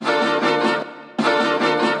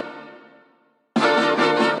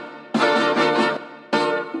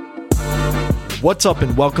What's up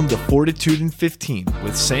and welcome to Fortitude in 15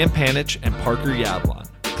 with Sam Panich and Parker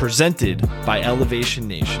Yablon, presented by Elevation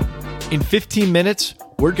Nation. In 15 minutes,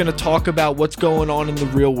 we're going to talk about what's going on in the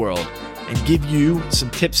real world and give you some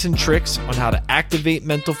tips and tricks on how to activate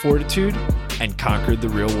mental fortitude and conquer the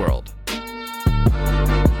real world.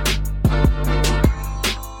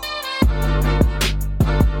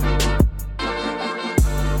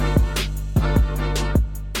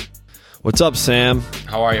 What's up, Sam?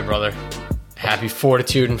 How are you, brother? Happy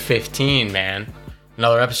Fortitude in 15, man.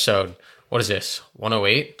 Another episode. What is this?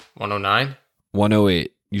 108? 109?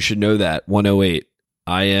 108. You should know that. 108.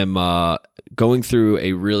 I am going through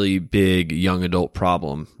a really big young adult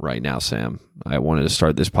problem right now, Sam. I wanted to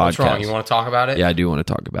start this podcast. What's wrong? You want to talk about it? Yeah, I do want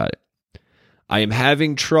to talk about it. I am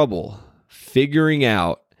having trouble figuring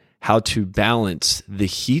out how to balance the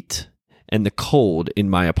heat and the cold in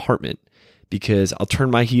my apartment because I'll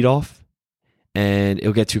turn my heat off and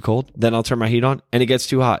it'll get too cold. Then I'll turn my heat on and it gets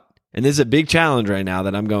too hot. And this is a big challenge right now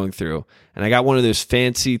that I'm going through. And I got one of those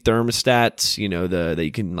fancy thermostats, you know, that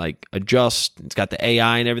you can like adjust. It's got the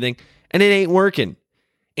AI and everything. And it ain't working.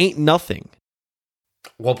 Ain't nothing.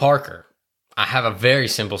 Well, Parker, I have a very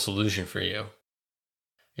simple solution for you.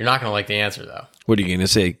 You're not going to like the answer, though. What are you going to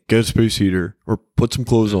say? Get a space heater or put some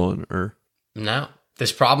clothes on or... No.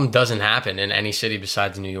 This problem doesn't happen in any city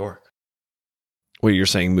besides New York. What you're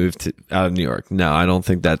saying, out of New York? No, I don't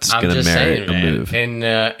think that's going to merit a move.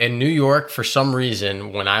 In New York, for some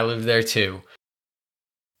reason, when I lived there too,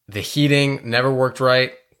 the heating never worked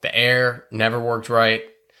right. The air never worked right.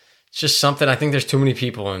 It's just something. I think there's too many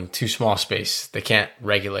people in too small space. They can't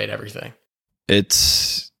regulate everything.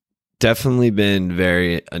 It's definitely been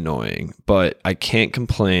very annoying, but I can't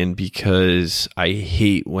complain because I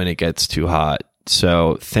hate when it gets too hot.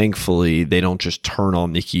 So thankfully, they don't just turn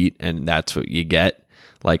on the heat and that's what you get.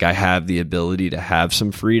 Like I have the ability to have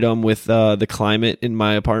some freedom with the climate in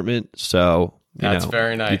my apartment. So that's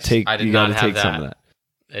very nice. You got to take some of that.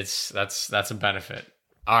 That's a benefit.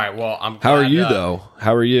 All right. Well, I'm glad. How are you though?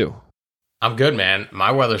 How are you? I'm good, man.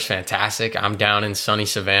 My weather's fantastic. I'm down in sunny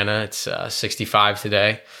Savannah. It's 65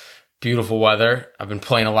 today. Beautiful weather. I've been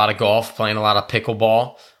playing a lot of golf, playing a lot of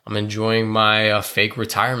pickleball. I'm enjoying my fake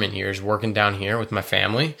retirement years, working down here with my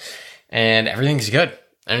family, and everything's good.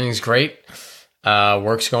 Everything's great.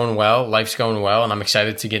 Work's going well, life's going well, and I'm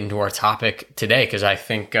excited to get into our topic today because I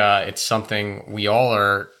think it's something we all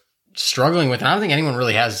are struggling with, and I don't think anyone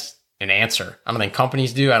really has an answer. I don't think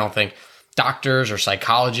companies do. I don't think doctors or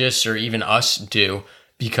psychologists or even us do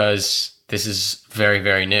because this is very,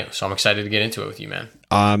 very new. So I'm excited to get into it with you, man.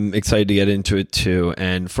 I'm excited to get into it too,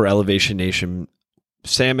 and for Elevation Nation,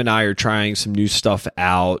 Sam and I are trying some new stuff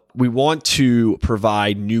out. We want to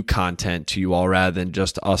provide new content to you all rather than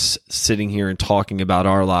just us sitting here and talking about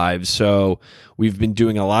our lives. So we've been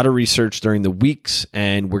doing a lot of research during the weeks,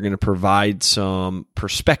 and we're going to provide some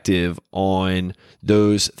perspective on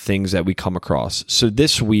those things that we come across. So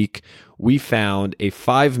this week, we found a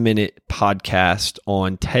 5-minute podcast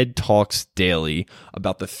on TED Talks Daily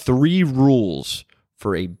about the 3 rules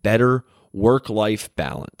for a better work-life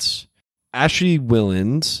balance. Ashley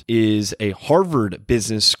Willens is a Harvard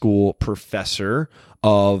Business School professor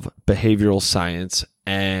of behavioral science,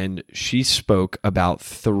 and she spoke about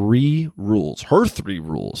 3 rules, her 3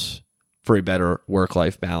 rules for a better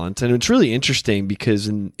work-life balance. And it's really interesting because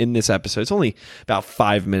in this episode, it's only about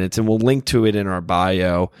 5 minutes, and we'll link to it in our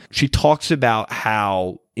bio. She talks about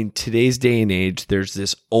how in today's day and age, there's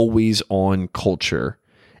this always-on culture.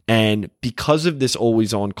 And because of this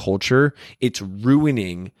always-on culture, it's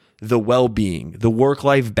ruining the well-being, the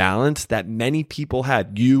work-life balance that many people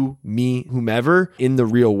have, you, me, whomever, in the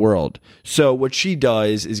real world. So what she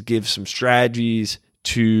does is give some strategies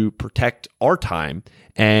to protect our time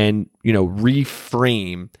and,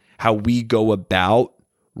 reframe how we go about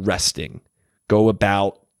resting, go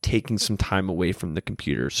about taking some time away from the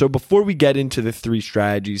computer. So before we get into the 3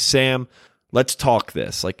 strategies, Sam, let's talk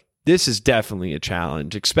this. This is definitely a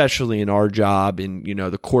challenge, especially in our job in,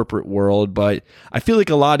 the corporate world. But I feel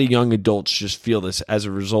like a lot of young adults just feel this as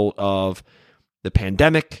a result of the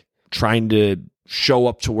pandemic, trying to show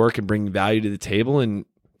up to work and bring value to the table, and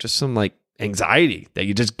just some anxiety that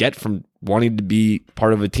you just get from wanting to be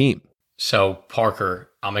part of a team. So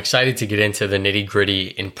Parker, I'm excited to get into the nitty gritty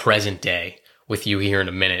in present day with you here in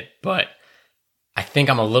a minute, but I think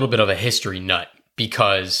I'm a little bit of a history nut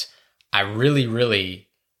because I really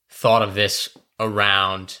thought of this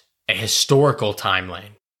around a historical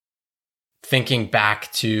timeline. Thinking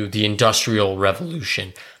back to the Industrial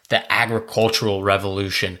Revolution, the Agricultural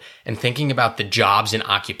Revolution, and thinking about the jobs and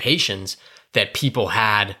occupations that people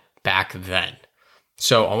had back then.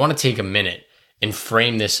 So I want to take a minute and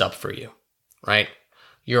frame this up for you. right?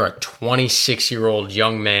 You're a 26-year-old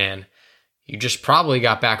young man. You just probably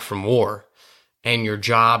got back from war, and your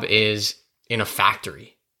job is in a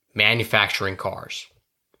factory manufacturing cars.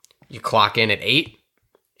 You clock in at 8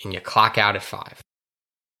 and you clock out at 5.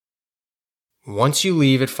 Once you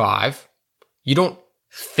leave at 5, you don't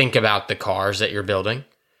think about the cars that you're building.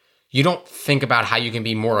 You don't think about how you can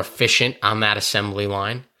be more efficient on that assembly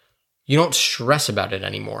line. You don't stress about it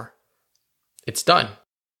anymore. It's done.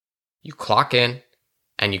 You clock in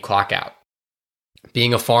and you clock out.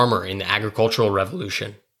 Being a farmer in the agricultural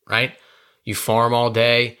revolution, right? You farm all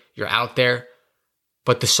day, you're out there,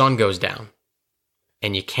 but the sun goes down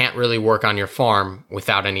and you can't really work on your farm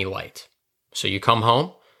without any light. So you come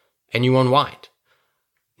home and you unwind.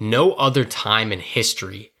 No other time in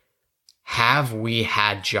history have we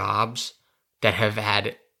had jobs that have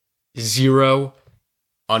had zero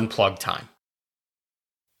unplugged time.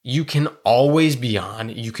 You can always be on,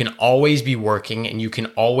 you can always be working, and you can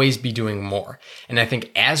always be doing more. And I think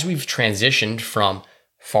as we've transitioned from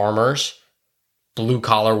farmers,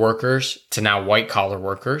 blue-collar workers, to now white-collar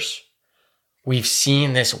workers, we've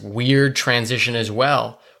seen this weird transition as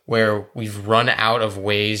well, where we've run out of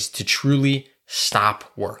ways to truly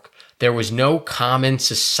stop work. There was no common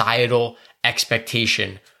societal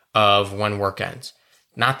expectation of when work ends.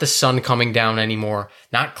 Not the sun coming down anymore,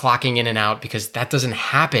 not clocking in and out, because that doesn't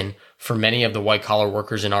happen for many of the white collar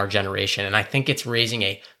workers in our generation. And I think it's raising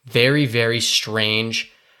a very, very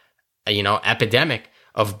strange, epidemic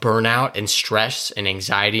of burnout and stress and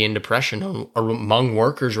anxiety and depression among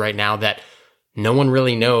workers right now that no one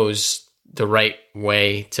really knows the right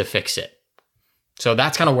way to fix it. So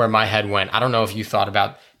that's kind of where my head went. I don't know if you thought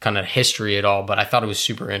about kind of history at all, but I thought it was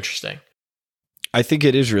super interesting. I think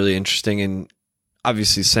it is really interesting. And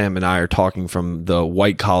obviously, Sam and I are talking from the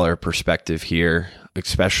white collar perspective here,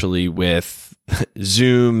 especially with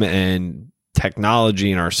Zoom and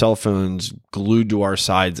technology and our cell phones glued to our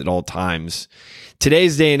sides at all times.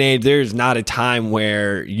 Today's day and age, there's not a time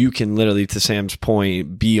where you can literally, to Sam's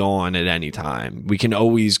point, be on at any time. We can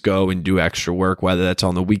always go and do extra work, whether that's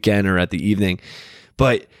on the weekend or at the evening.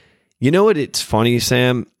 But you know what? It's funny,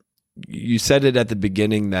 Sam. You said it at the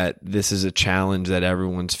beginning that this is a challenge that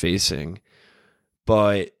everyone's facing.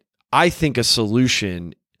 But I think a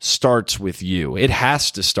solution starts with you. It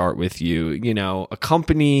has to start with you. You know, a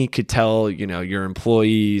company could tell, your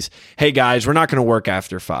employees, hey guys, we're not going to work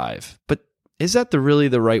after 5. But is that really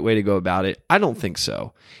the right way to go about it? I don't think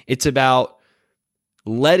so. It's about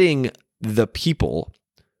letting the people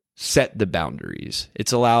set the boundaries.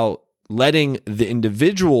 It's letting the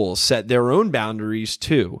individual set their own boundaries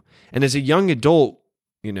too. And as a young adult,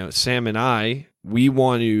 Sam and I, we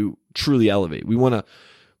want to truly elevate. We want to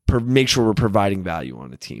make sure we're providing value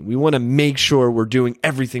on a team. We want to make sure we're doing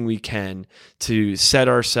everything we can to set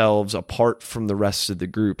ourselves apart from the rest of the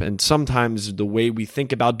group. And sometimes the way we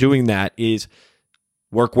think about doing that is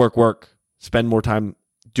work, spend more time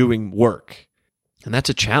doing work. And that's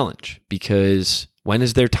a challenge, because when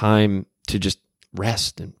is there time to just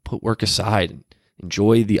rest and put work aside and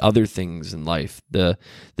enjoy the other things in life, the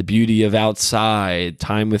beauty of outside,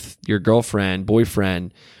 time with your girlfriend,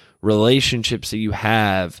 boyfriend, relationships that you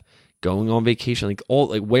have, going on vacation,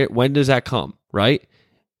 when does that come, right?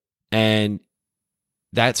 And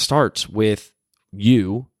that starts with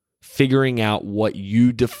you figuring out what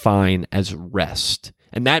you define as rest.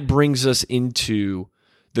 And that brings us into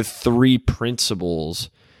the 3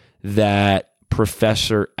 principles that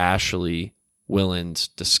Professor Ashley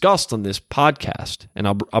Willens discussed on this podcast. And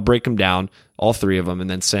I'll break them down, all 3 of them, and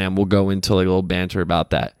then Sam will go into a little banter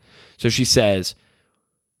about that. So she says,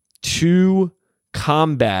 to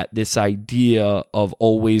combat this idea of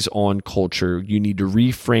always on culture, you need to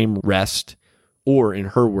reframe rest, or in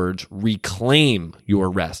her words, reclaim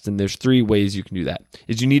your rest. And there's 3 ways you can do that.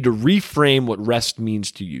 Is you need to reframe what rest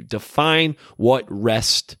means to you. Define what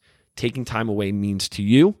rest, taking time away, means to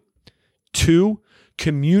you. 2,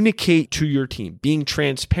 communicate to your team, being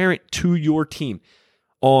transparent to your team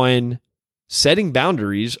on setting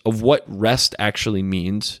boundaries of what rest actually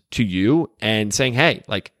means to you, and saying, hey,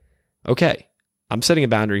 okay, I'm setting a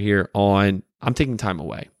boundary here on I'm taking time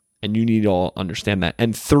away, and you need to all understand that.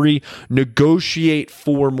 And 3, negotiate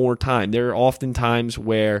for more time. There are often times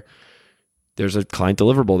where there's a client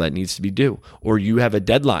deliverable that needs to be due, or you have a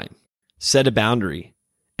deadline. Set a boundary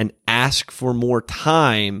and ask for more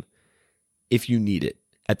time if you need it.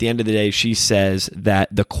 At the end of the day, she says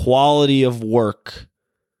that the quality of work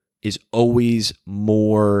is always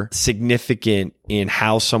more significant in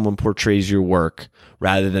how someone portrays your work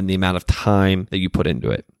rather than the amount of time that you put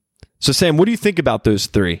into it. So Sam, what do you think about those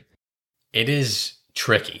 3? It is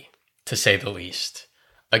tricky, to say the least.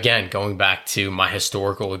 again, going back to my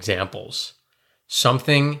historical examples,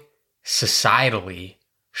 something societally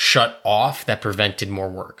shut off that prevented more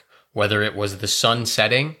work, whether it was the sun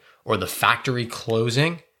setting or the factory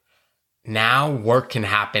closing. Now work can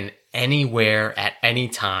happen anywhere at any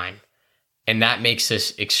time. And that makes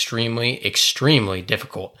this extremely, extremely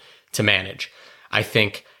difficult to manage. I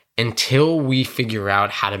think until we figure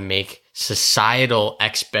out how to make societal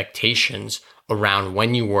expectations around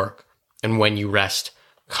when you work and when you rest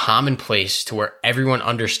commonplace to where everyone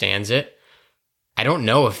understands it, I don't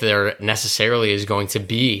know if there necessarily is going to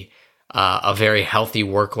be a very healthy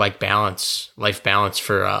work-life balance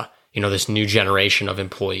for this new generation of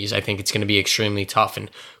employees. I think it's going to be extremely tough,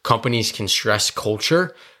 and companies can stress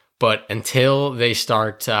culture, but until they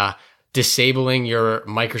start disabling your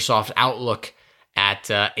Microsoft Outlook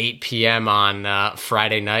at 8 p.m. on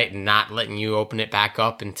Friday night and not letting you open it back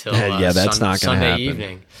up until that's not Sunday happen.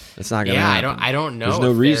 evening. That's not going to happen. I don't know. There's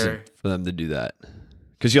no reason for them to do that,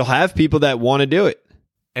 because you'll have people that want to do it.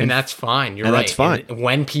 And that's fine. You're right. That's fine. And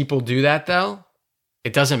when people do that, though,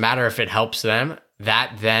 it doesn't matter if it helps them.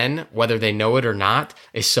 That then, whether they know it or not,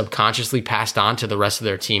 is subconsciously passed on to the rest of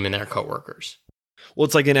their team and their coworkers. Well,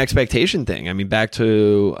 it's like an expectation thing. I mean, back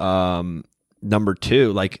to number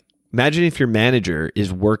 2, like imagine if your manager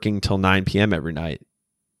is working till 9 p.m. every night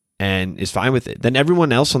and is fine with it. Then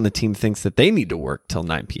everyone else on the team thinks that they need to work till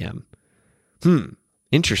 9 p.m.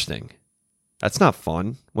 Interesting. That's not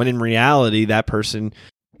fun. When in reality, that person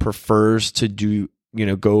prefers to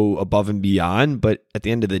go above and beyond. But at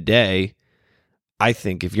the end of the day, I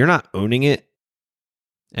think if you're not owning it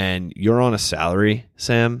and you're on a salary,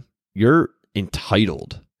 Sam, you're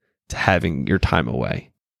entitled to having your time away.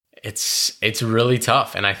 It's really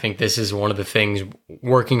tough. And I think this is one of the things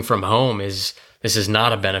working from home this is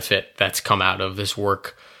not a benefit that's come out of this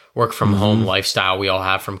work from home lifestyle we all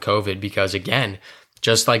have from COVID, because again,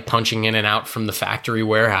 just like punching in and out from the factory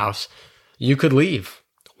warehouse, you could leave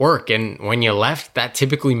work. And when you left, that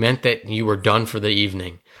typically meant that you were done for the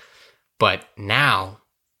evening. But now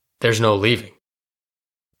there's no leaving.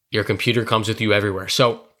 Your computer comes with you everywhere.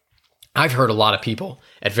 So I've heard a lot of people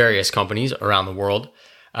at various companies around the world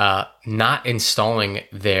not installing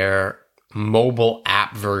their mobile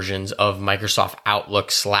app versions of Microsoft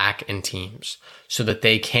Outlook, Slack, and Teams so that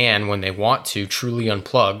they can, when they want to, truly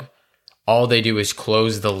unplug. All they do is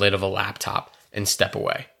close the lid of a laptop and step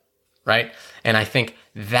away, right? And I think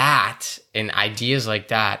that and ideas like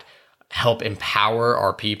that help empower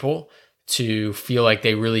our people to feel like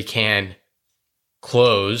they really can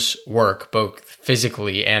close work both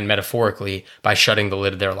physically and metaphorically by shutting the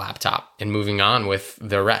lid of their laptop and moving on with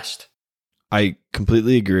their rest. I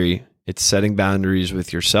completely agree. It's setting boundaries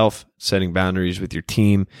with yourself, setting boundaries with your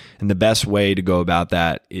team. And the best way to go about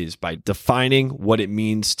that is by defining what it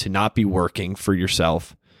means to not be working for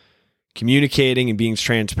yourself, communicating and being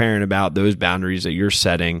transparent about those boundaries that you're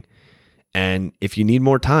setting. And if you need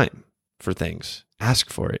more time for things, ask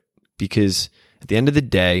for it. Because at the end of the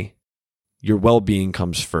day, your well-being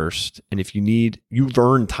comes first. And if you've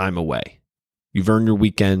earned time away. You've earned your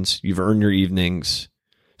weekends. You've earned your evenings.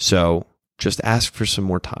 So just ask for some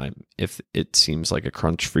more time if it seems like a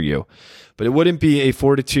crunch for you. But it wouldn't be a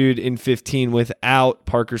Fortitude in 15 without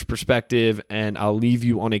Parker's perspective. And I'll leave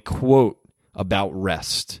you on a quote about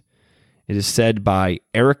rest. It is said by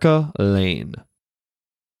Erica Lane.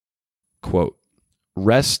 Quote,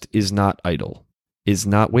 "Rest is not idle, is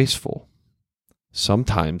not wasteful.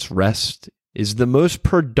 Sometimes rest is the most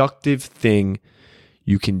productive thing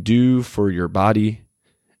you can do for your body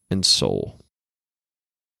and soul."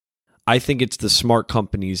 I think it's the smart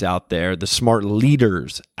companies out there, the smart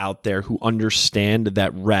leaders out there who understand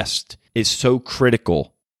that rest is so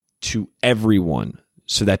critical to everyone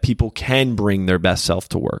so that people can bring their best self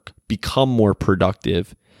to work, become more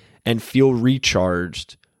productive, and feel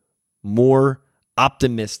recharged, more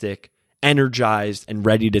optimistic, energized, and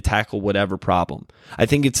ready to tackle whatever problem. I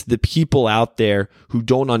think it's the people out there who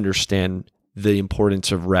don't understand the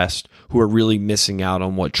importance of rest who are really missing out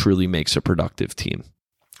on what truly makes a productive team.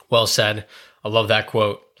 Well said. I love that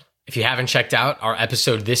quote. If you haven't checked out our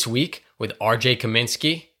episode this week with RJ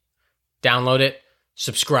Kaminsky, download it,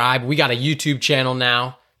 subscribe. We got a YouTube channel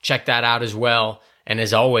now. Check that out as well. And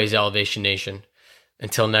as always, Elevation Nation,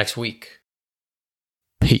 until next week,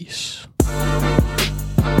 peace.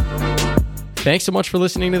 Thanks so much for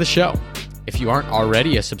listening to the show. If you aren't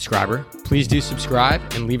already a subscriber, please do subscribe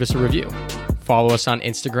and leave us a review. Follow us on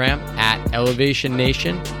Instagram at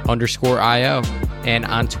elevationnation_IO and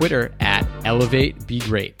on Twitter at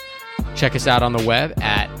elevatebegreat. Check us out on the web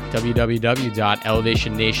at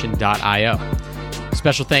www.elevationnation.io.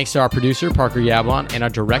 Special thanks to our producer, Parker Yablon, and our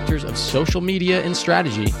directors of social media and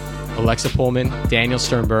strategy, Alexa Pullman, Daniel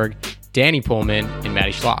Sternberg, Danny Pullman, and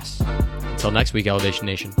Maddie Schloss. Until next week, Elevation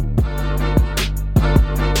Nation.